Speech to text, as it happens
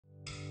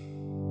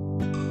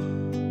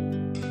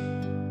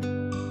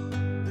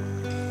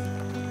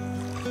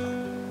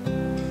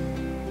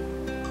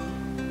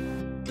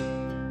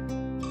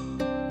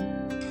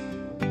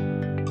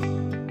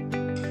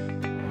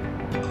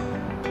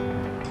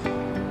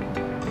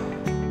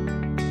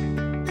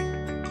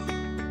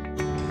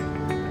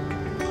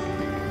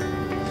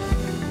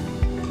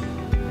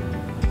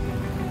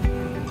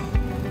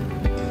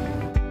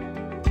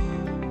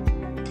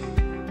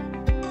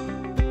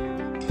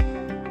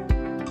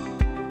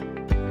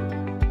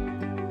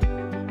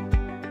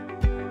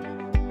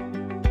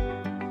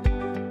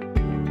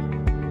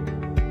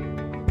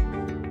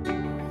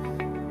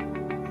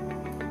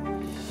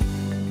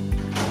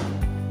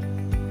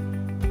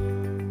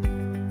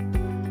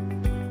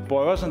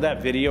Boy, wasn't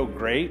that video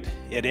great?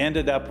 It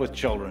ended up with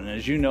children.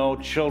 As you know,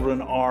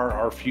 children are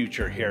our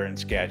future here in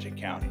Skagit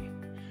County.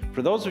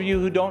 For those of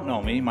you who don't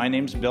know me, my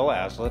name's Bill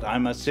Aslett.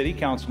 I'm a city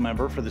council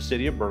member for the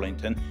city of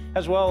Burlington,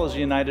 as well as a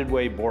United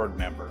Way board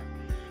member.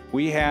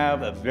 We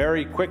have a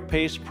very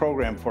quick-paced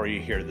program for you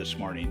here this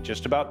morning,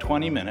 just about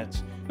 20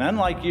 minutes. And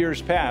unlike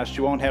years past,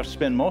 you won't have to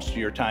spend most of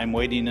your time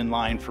waiting in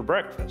line for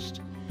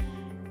breakfast.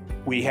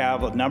 We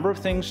have a number of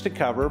things to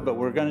cover, but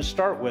we're going to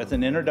start with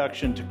an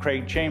introduction to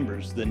Craig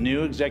Chambers, the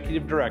new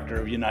Executive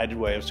Director of United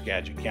Way of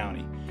Skagit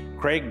County.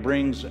 Craig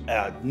brings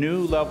a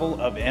new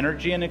level of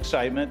energy and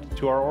excitement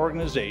to our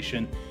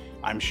organization.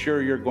 I'm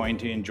sure you're going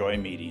to enjoy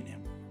meeting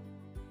him.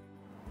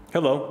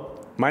 Hello,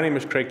 my name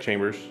is Craig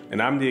Chambers,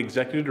 and I'm the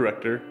Executive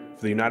Director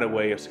for the United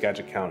Way of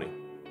Skagit County.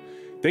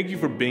 Thank you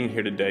for being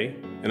here today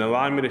and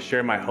allowing me to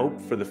share my hope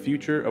for the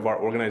future of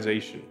our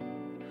organization.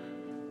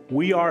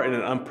 We are in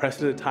an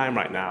unprecedented time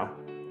right now,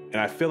 and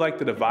I feel like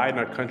the divide in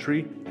our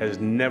country has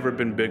never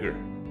been bigger.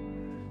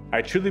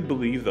 I truly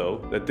believe, though,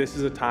 that this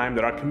is a time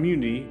that our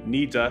community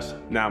needs us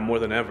now more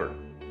than ever.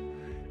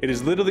 It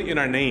is literally in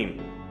our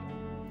name,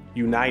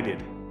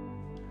 united.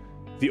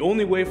 The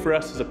only way for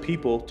us as a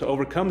people to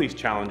overcome these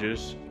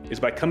challenges is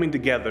by coming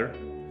together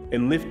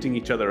and lifting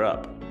each other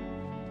up.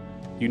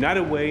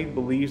 United Way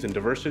believes in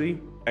diversity,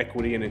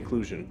 equity, and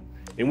inclusion,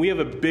 and we have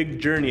a big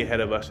journey ahead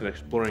of us in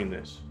exploring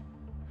this.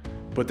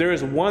 But there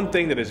is one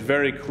thing that is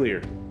very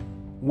clear.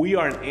 We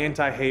are an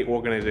anti-hate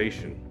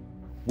organization.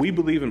 We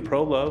believe in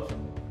pro-love,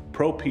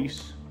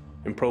 pro-peace,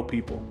 and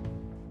pro-people.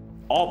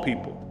 All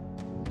people.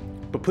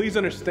 But please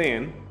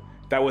understand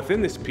that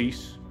within this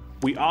peace,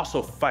 we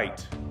also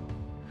fight.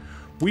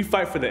 We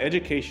fight for the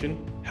education,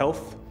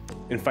 health,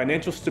 and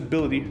financial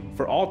stability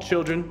for all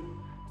children,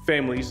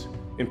 families,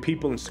 and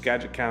people in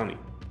Skagit County.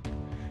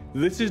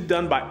 This is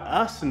done by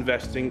us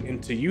investing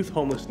into youth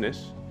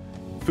homelessness,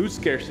 food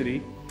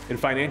scarcity, and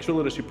financial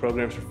literacy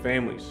programs for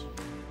families.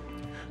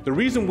 The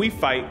reason we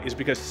fight is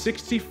because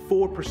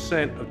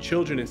 64% of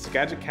children in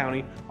Skagit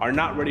County are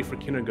not ready for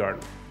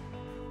kindergarten.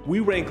 We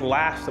rank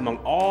last among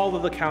all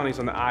of the counties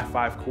on the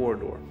I-5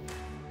 corridor.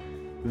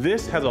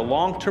 This has a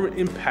long-term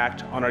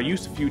impact on our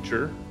youth's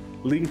future,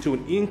 leading to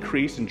an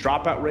increase in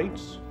dropout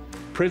rates,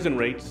 prison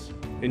rates,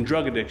 and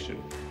drug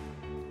addiction.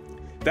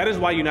 That is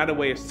why United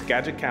Way of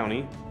Skagit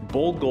County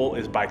bold goal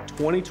is by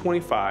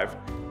 2025,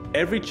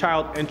 every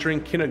child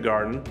entering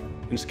kindergarten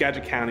in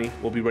Skagit County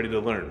will be ready to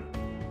learn.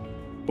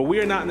 But we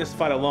are not in this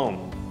fight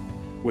alone.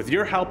 With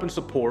your help and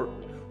support,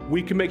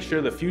 we can make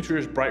sure the future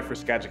is bright for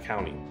Skagit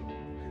County.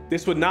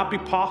 This would not be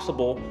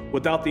possible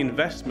without the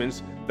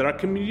investments that our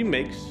community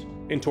makes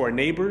into our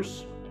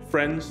neighbors,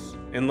 friends,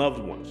 and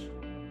loved ones.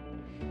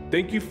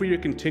 Thank you for your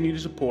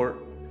continued support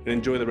and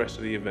enjoy the rest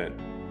of the event.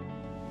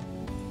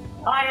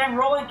 Hi, I'm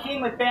Roland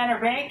King with Banner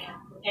Bank,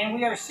 and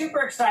we are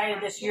super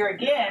excited this year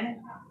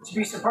again to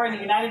be supporting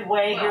the United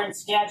Way here in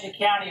Skagit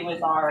County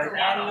with our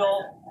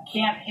annual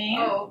campaign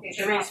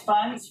to raise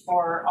funds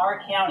for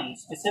our county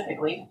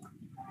specifically.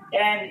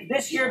 And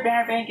this year,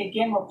 Banner Bank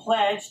again will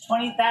pledge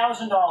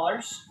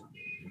 $20,000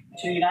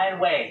 to United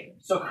Way.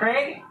 So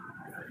Craig,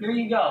 here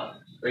you go.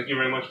 Thank you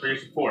very much for your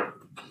support.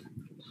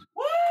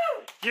 Woo!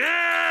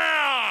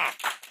 Yeah!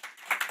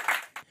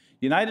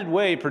 United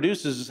Way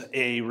produces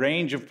a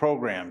range of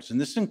programs,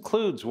 and this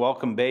includes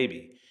Welcome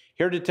Baby.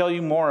 Here to tell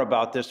you more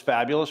about this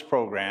fabulous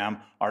program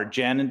are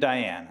Jen and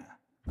Diana.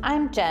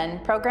 I'm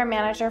Jen, Program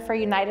Manager for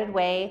United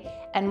Way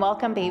and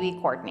Welcome Baby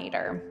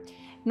Coordinator.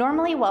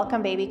 Normally,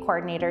 Welcome Baby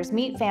coordinators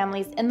meet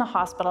families in the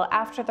hospital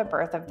after the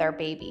birth of their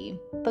baby.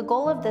 The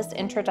goal of this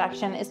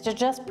introduction is to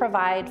just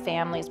provide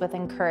families with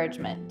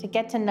encouragement, to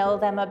get to know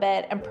them a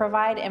bit and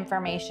provide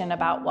information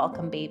about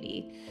Welcome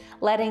Baby,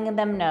 letting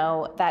them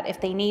know that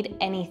if they need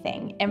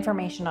anything,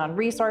 information on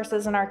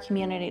resources in our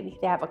community,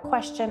 if they have a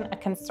question, a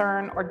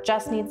concern, or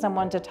just need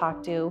someone to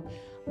talk to,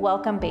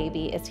 Welcome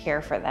Baby is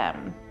here for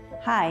them.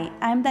 Hi,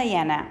 I'm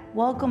Diana,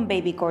 Welcome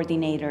Baby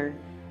Coordinator.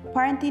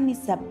 Parenting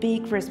is a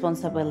big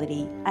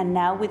responsibility, and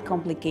now with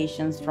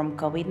complications from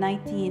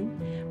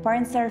COVID-19,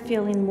 parents are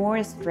feeling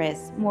more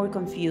stressed, more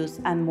confused,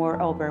 and more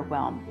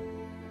overwhelmed.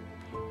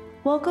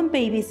 Welcome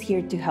Baby is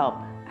here to help.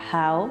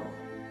 How?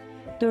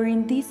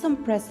 During these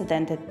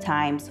unprecedented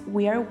times,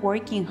 we are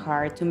working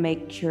hard to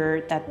make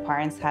sure that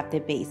parents have the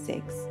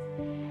basics: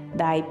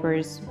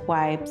 diapers,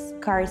 wipes,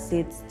 car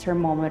seats,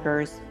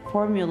 thermometers,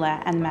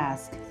 formula, and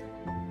masks.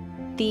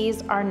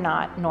 These are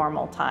not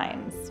normal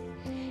times.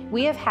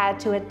 We have had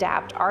to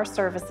adapt our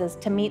services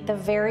to meet the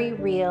very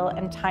real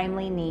and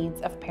timely needs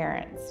of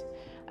parents.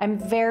 I'm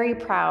very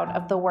proud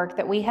of the work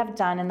that we have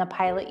done in the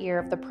pilot year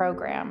of the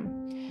program.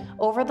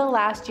 Over the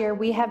last year,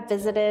 we have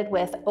visited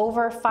with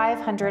over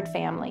 500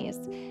 families.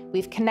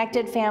 We've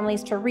connected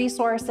families to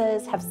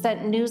resources, have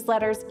sent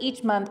newsletters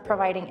each month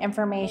providing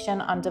information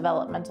on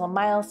developmental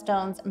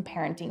milestones and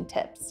parenting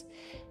tips.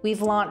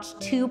 We've launched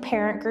 2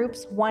 parent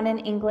groups, one in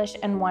English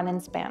and one in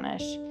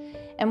Spanish.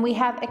 And we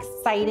have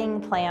exciting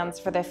plans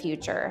for the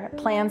future,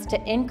 plans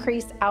to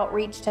increase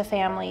outreach to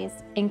families,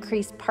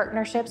 increase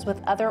partnerships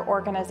with other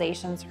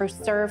organizations who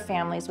serve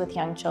families with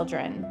young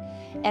children,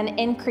 and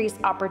increase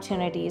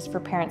opportunities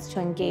for parents to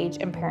engage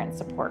in parent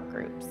support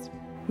groups.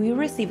 We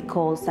receive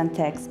calls and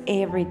texts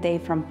every day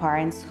from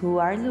parents who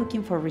are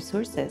looking for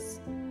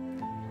resources,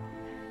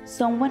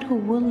 someone who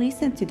will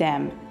listen to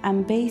them,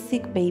 and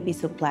basic baby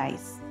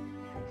supplies.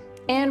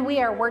 And we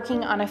are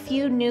working on a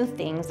few new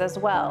things as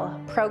well,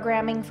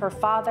 programming for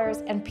fathers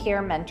and peer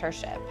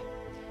mentorship.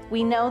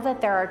 We know that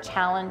there are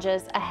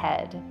challenges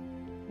ahead.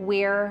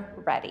 We're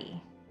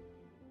ready.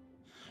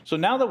 So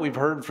now that we've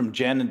heard from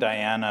Jen and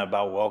Diana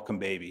about Welcome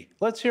Baby,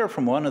 let's hear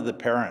from one of the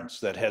parents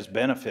that has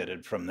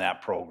benefited from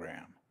that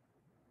program.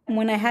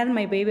 When I had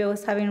my baby, I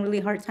was having a really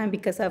hard time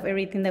because of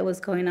everything that was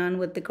going on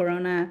with the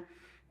coronavirus,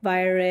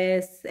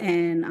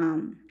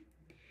 and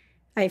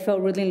I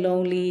felt really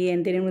lonely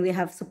and didn't really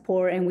have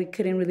support, and we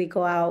couldn't really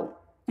go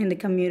out in the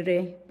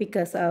community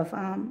because of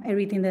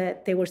everything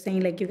that they were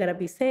saying, like, you gotta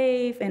be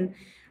safe, and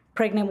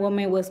pregnant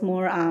woman was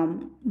more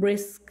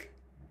risk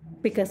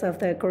because of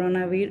the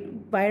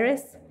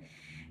coronavirus.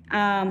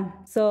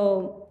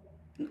 So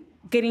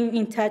getting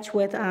in touch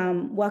with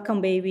Welcome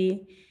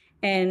Baby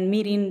and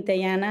meeting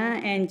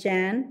Diana and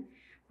Jan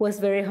was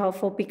very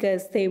helpful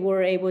because they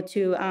were able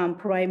to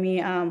provide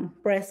me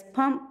breast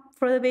pump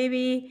for the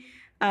baby,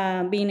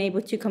 being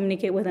able to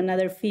communicate with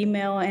another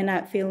female and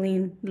not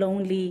feeling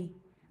lonely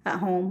at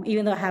home,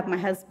 even though I have my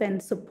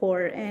husband's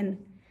support and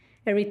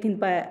everything,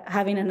 but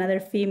having another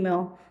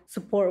female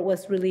support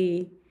was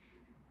really,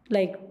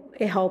 like,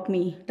 it helped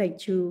me, like,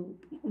 to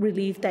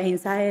relieve the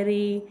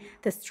anxiety,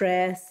 the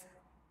stress.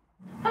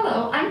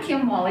 Hello, I'm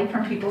Kim Wally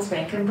from People's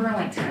Bank in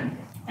Burlington.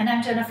 And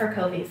I'm Jennifer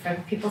Covey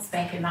from People's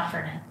Bank in Mount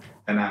Vernon.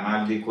 And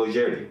I'm Aldi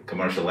Clogeri,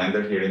 commercial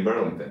lender here in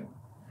Burlington.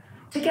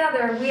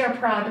 Together, we are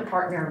proud to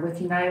partner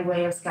with United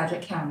Way of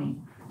Skagit County.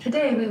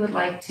 Today, we would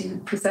like to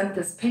present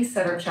this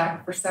Pacesetter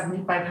check for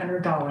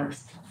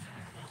 $7,500.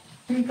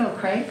 Here you go,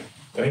 Craig.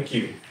 Thank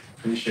you.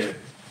 Appreciate it.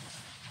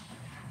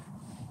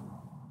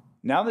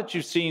 Now that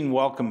you've seen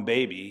Welcome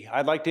Baby,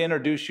 I'd like to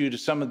introduce you to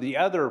some of the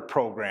other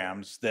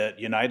programs that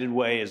United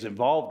Way is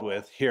involved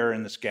with here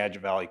in the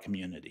Skagit Valley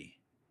community.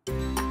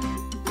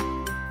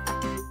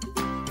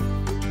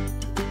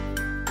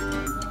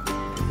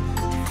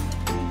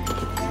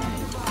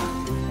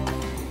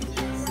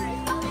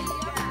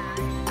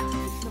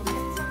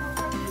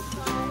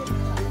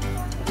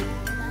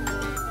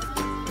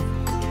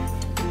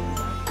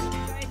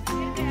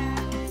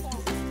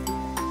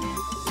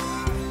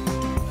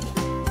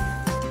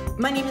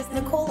 My name is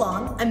Nicole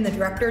Long. I'm the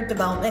Director of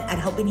Development at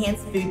Helping Hands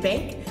Food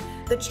Bank.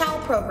 The CHOW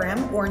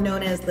program, or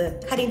known as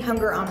the Cutting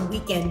Hunger on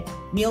Weekend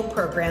Meal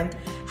Program,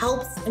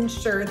 helps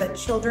ensure that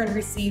children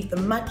receive the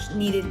much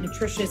needed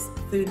nutritious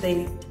food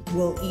they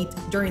will eat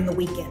during the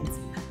weekends.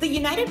 The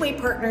United Way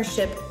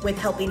partnership with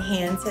Helping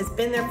Hands has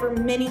been there for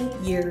many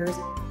years.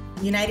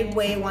 United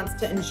Way wants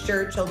to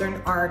ensure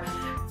children are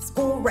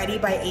school ready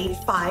by age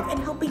 5, and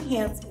Helping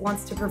Hands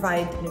wants to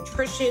provide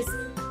nutritious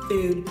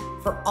food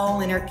for all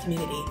in our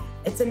community.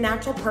 It's a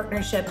natural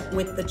partnership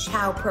with the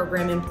CHOW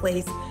program in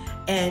place,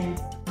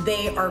 and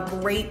they are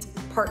great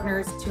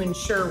partners to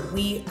ensure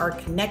we are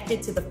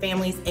connected to the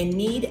families in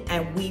need,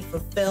 and we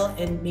fulfill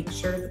and make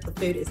sure that the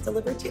food is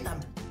delivered to them.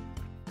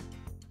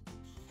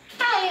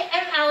 Hi,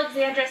 I'm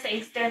Alexandra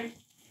Sainston.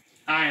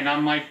 Hi, and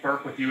I'm Mike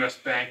Burke with U.S.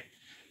 Bank.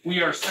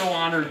 We are so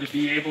honored to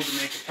be able to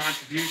make a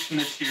contribution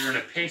this year in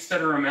a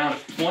Pacesetter amount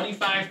of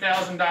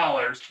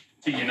 $25,000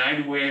 to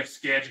United Way of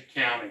Skagit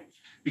County.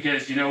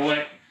 Because you know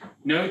what?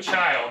 No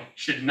child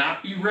should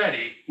not be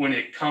ready when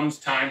it comes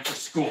time for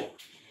school.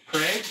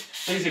 Craig,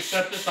 please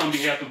accept this on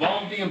behalf of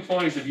all of the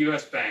employees of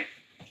U.S. Bank.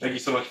 Thank you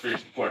so much for your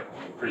support.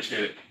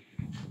 Appreciate it.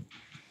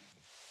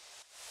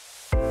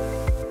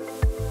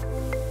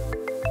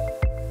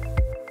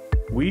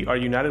 We are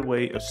United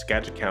Way of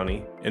Skagit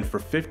County, and for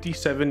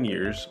 57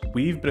 years,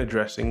 we've been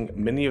addressing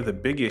many of the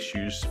big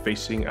issues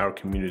facing our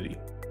community.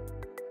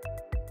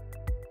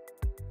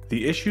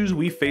 The issues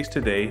we face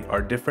today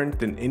are different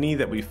than any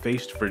that we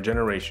faced for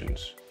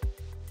generations.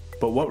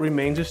 But what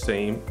remains the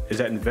same is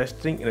that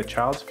investing in a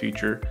child's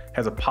future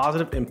has a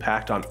positive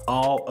impact on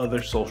all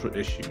other social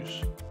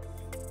issues.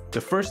 The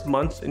first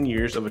months and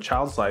years of a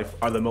child's life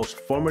are the most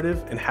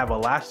formative and have a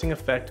lasting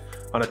effect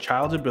on a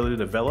child's ability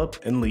to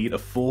develop and lead a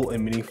full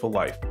and meaningful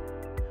life.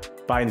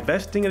 By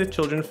investing in the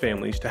children and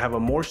families to have a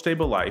more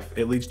stable life,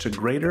 it leads to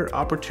greater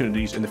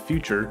opportunities in the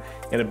future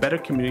and a better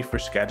community for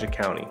Skagit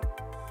County.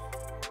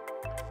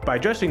 By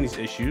addressing these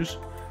issues,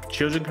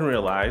 children can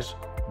realize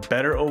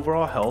better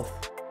overall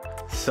health,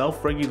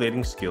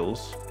 self-regulating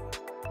skills,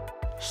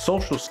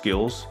 social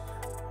skills,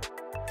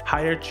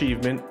 higher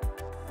achievement,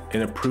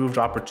 and improved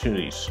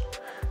opportunities.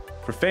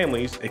 For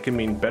families, it can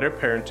mean better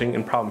parenting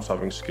and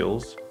problem-solving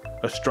skills,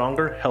 a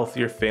stronger,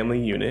 healthier family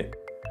unit,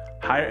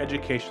 higher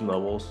education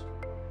levels,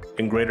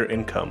 and greater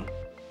income.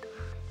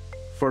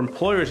 For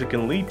employers, it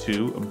can lead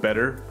to a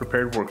better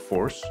prepared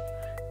workforce,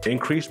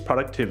 increased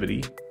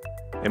productivity,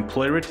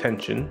 employee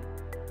retention,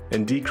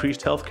 and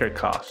decreased healthcare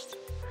costs.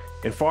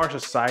 And for our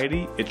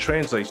society, it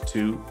translates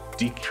to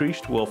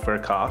decreased welfare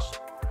costs,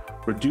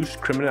 reduced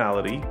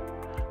criminality,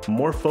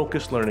 more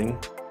focused learning,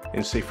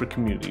 and safer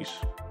communities.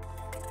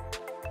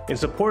 In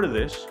support of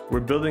this,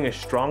 we're building a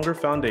stronger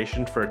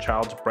foundation for a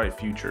child's bright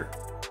future.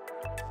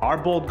 Our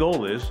bold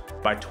goal is,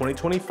 by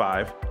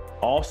 2025,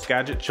 all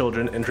Skagit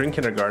children entering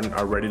kindergarten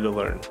are ready to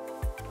learn.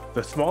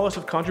 The smallest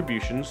of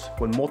contributions,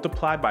 when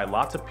multiplied by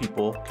lots of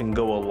people, can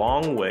go a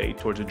long way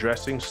towards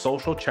addressing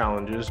social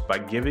challenges by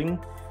giving,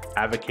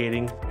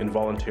 advocating, and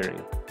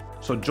volunteering.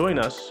 So join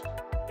us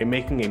in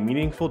making a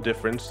meaningful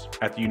difference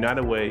at the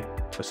United Way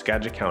of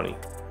Skagit County.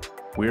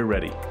 We're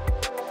ready.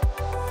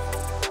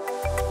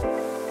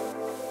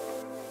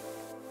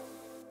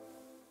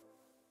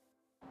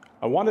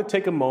 I want to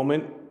take a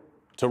moment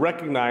to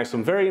recognize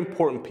some very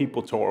important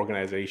people to our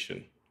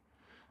organization.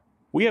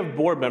 We have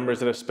board members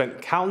that have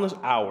spent countless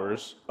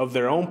hours of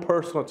their own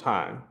personal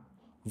time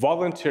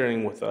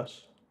volunteering with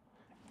us,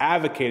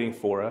 advocating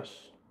for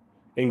us,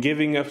 and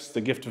giving us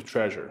the gift of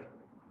treasure.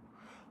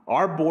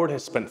 Our board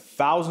has spent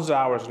thousands of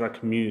hours in our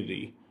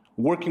community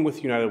working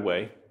with United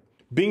Way,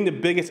 being the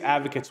biggest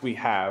advocates we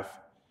have,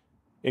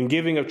 and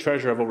giving of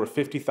treasure of over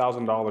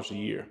 $50,000 a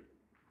year.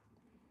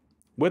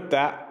 With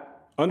that,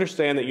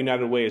 understand that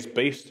United Way is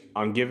based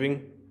on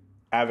giving,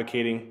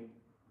 advocating,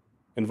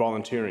 and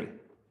volunteering.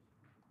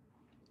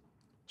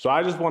 So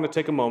I just want to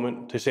take a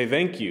moment to say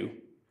thank you,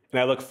 and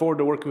I look forward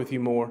to working with you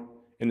more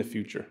in the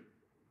future.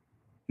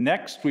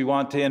 Next, we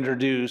want to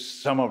introduce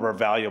some of our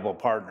valuable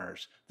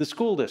partners, the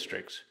school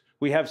districts.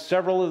 We have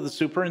several of the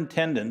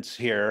superintendents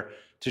here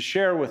to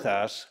share with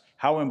us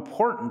how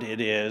important it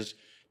is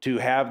to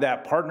have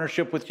that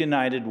partnership with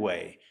United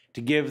Way,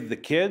 to give the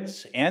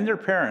kids and their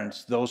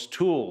parents those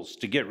tools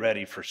to get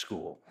ready for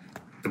school.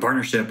 The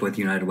partnership with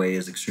United Way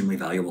is extremely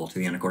valuable to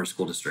the Anacortes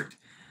School District.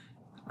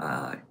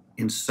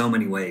 In so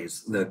many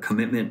ways, the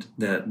commitment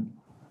that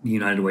the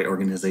United Way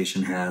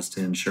organization has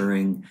to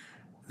ensuring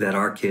that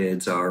our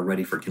kids are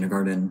ready for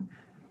kindergarten,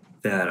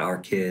 that our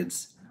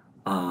kids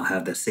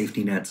have the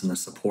safety nets and the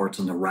supports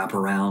and the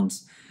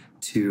wraparounds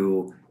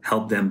to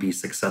help them be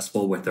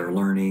successful with their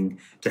learning,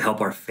 to help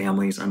our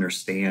families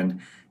understand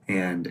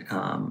and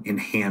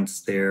enhance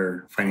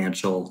their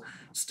financial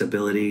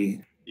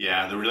stability.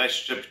 Yeah, the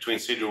relationship between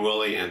Cedar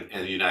Woolley and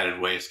the United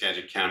Way of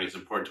Skagit County is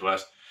important to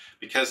us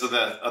because of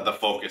the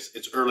focus.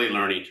 It's early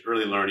learning.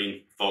 Early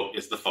learning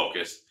is the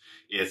focus.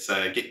 It's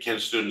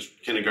get students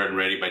kindergarten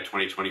ready by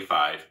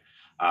 2025.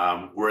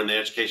 We're in the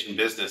education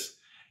business,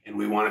 and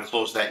we want to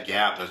close that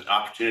gap, the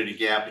opportunity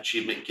gap,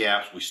 achievement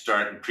gaps. We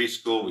start in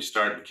preschool, we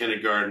start in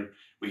kindergarten,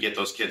 we get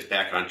those kids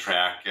back on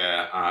track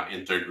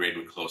in third grade,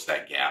 we close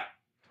that gap.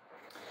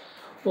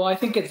 Well, I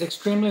think it's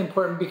extremely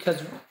important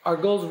because our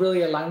goals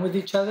really align with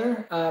each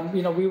other.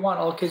 We want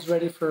all kids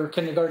ready for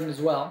kindergarten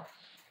as well.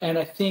 And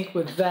I think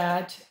with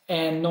that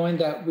and knowing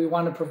that we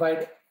want to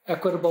provide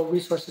equitable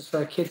resources for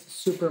our kids is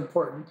super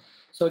important.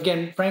 So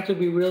again, frankly,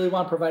 we really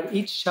want to provide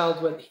each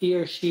child what he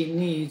or she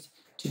needs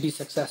to be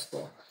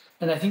successful.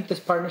 And I think this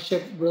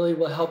partnership really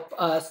will help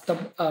us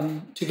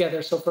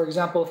together. So for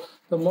example,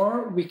 the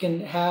more we can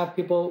have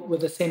people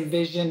with the same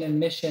vision and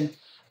mission,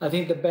 I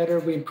think the better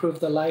we improve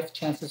the life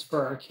chances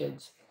for our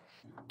kids.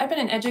 I've been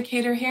an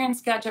educator here in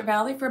Skagit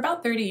Valley for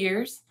about 30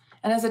 years.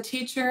 And as a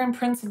teacher and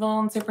principal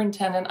and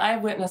superintendent,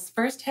 I've witnessed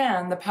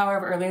firsthand the power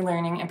of early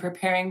learning and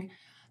preparing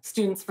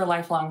students for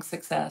lifelong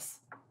success.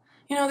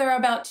 There are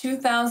about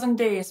 2,000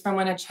 days from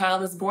when a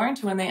child is born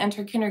to when they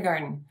enter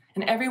kindergarten,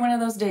 and every one of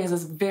those days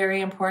is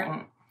very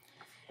important.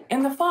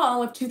 In the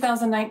fall of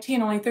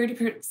 2019, only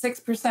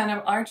 36%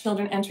 of our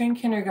children entering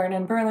kindergarten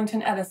in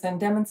Burlington Edison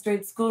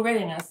demonstrated school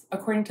readiness,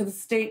 according to the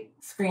state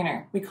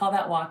screener. We call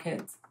that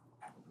WAKIDS.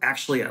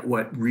 Actually,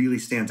 what really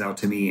stands out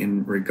to me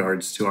in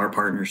regards to our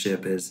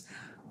partnership is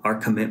our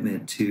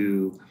commitment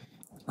to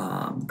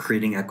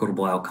creating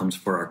equitable outcomes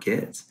for our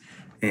kids.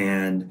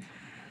 And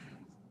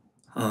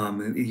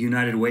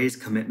United Way's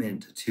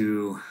commitment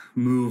to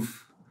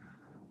move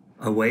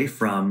away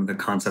from the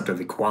concept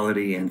of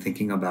equality and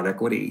thinking about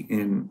equity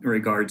in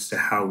regards to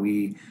how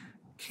we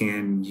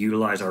can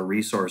utilize our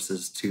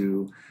resources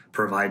to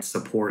provide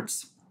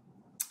supports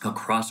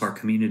across our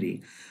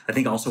community. I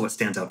think also what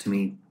stands out to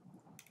me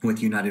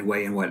with United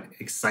Way and what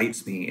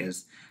excites me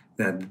is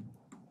that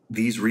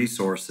these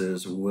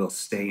resources will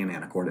stay in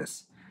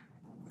Anacortes.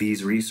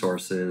 These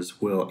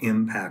resources will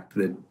impact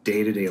the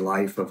day-to-day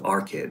life of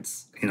our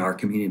kids in our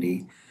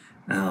community,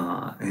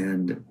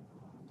 and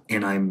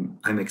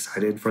I'm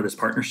excited for this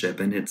partnership.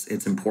 And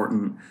it's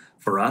important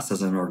for us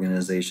as an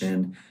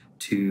organization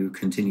to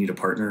continue to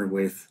partner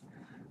with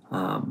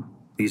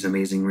these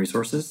amazing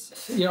resources.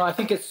 I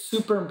think it's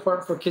super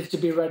important for kids to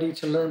be ready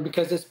to learn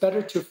because it's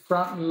better to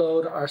front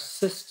load our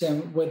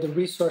system with the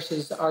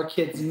resources our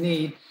kids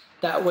need.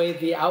 That way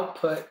the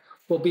output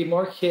will be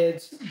more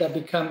kids that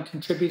become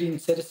contributing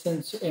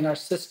citizens in our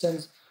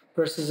systems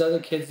versus other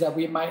kids that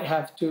we might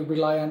have to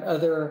rely on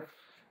other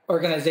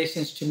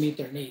organizations to meet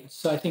their needs.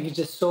 So I think it's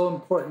just so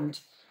important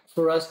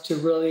for us to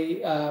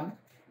really,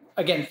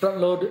 again, front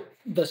load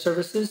the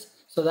services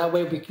so that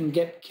way we can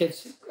get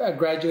kids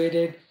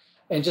graduated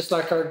And just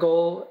like our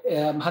goal,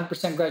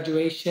 100%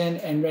 graduation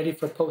and ready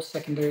for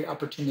post-secondary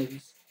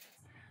opportunities.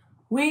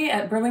 We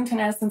at Burlington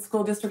Edison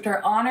School District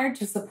are honored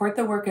to support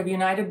the work of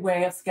United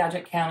Way of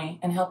Skagit County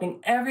in helping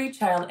every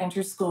child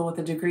enter school with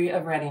a degree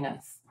of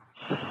readiness.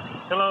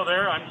 Hello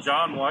there, I'm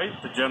John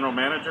White, the General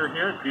Manager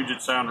here at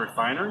Puget Sound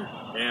Refinery,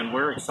 and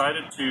we're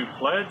excited to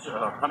pledge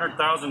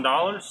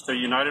 $100,000 to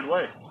United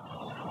Way.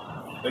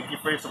 Thank you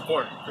for your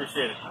support.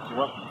 Appreciate it. You're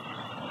welcome.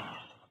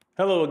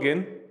 Hello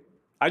again.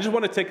 I just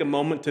want to take a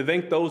moment to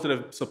thank those that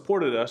have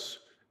supported us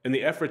in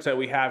the efforts that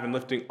we have in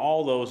lifting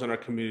all those in our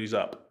communities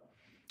up.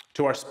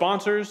 To our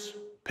sponsors,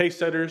 pace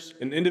setters,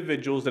 and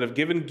individuals that have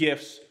given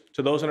gifts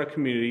to those in our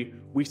community,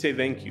 we say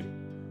thank you.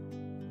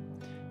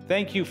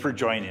 Thank you for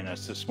joining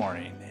us this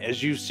morning.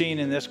 As you've seen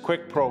in this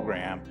quick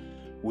program,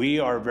 we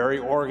are very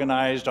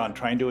organized on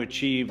trying to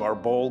achieve our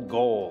bold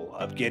goal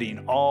of getting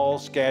all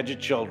Skagit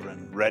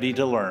children ready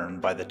to learn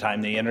by the time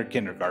they enter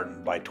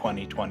kindergarten by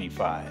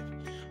 2025.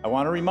 I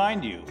want to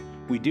remind you,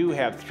 we do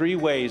have 3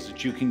 ways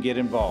that you can get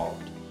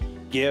involved: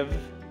 give,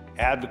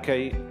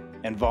 advocate,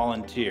 and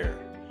volunteer.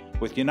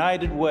 With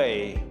United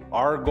Way,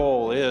 our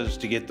goal is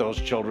to get those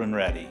children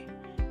ready.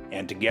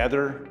 And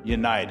together,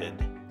 united,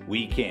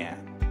 we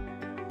can.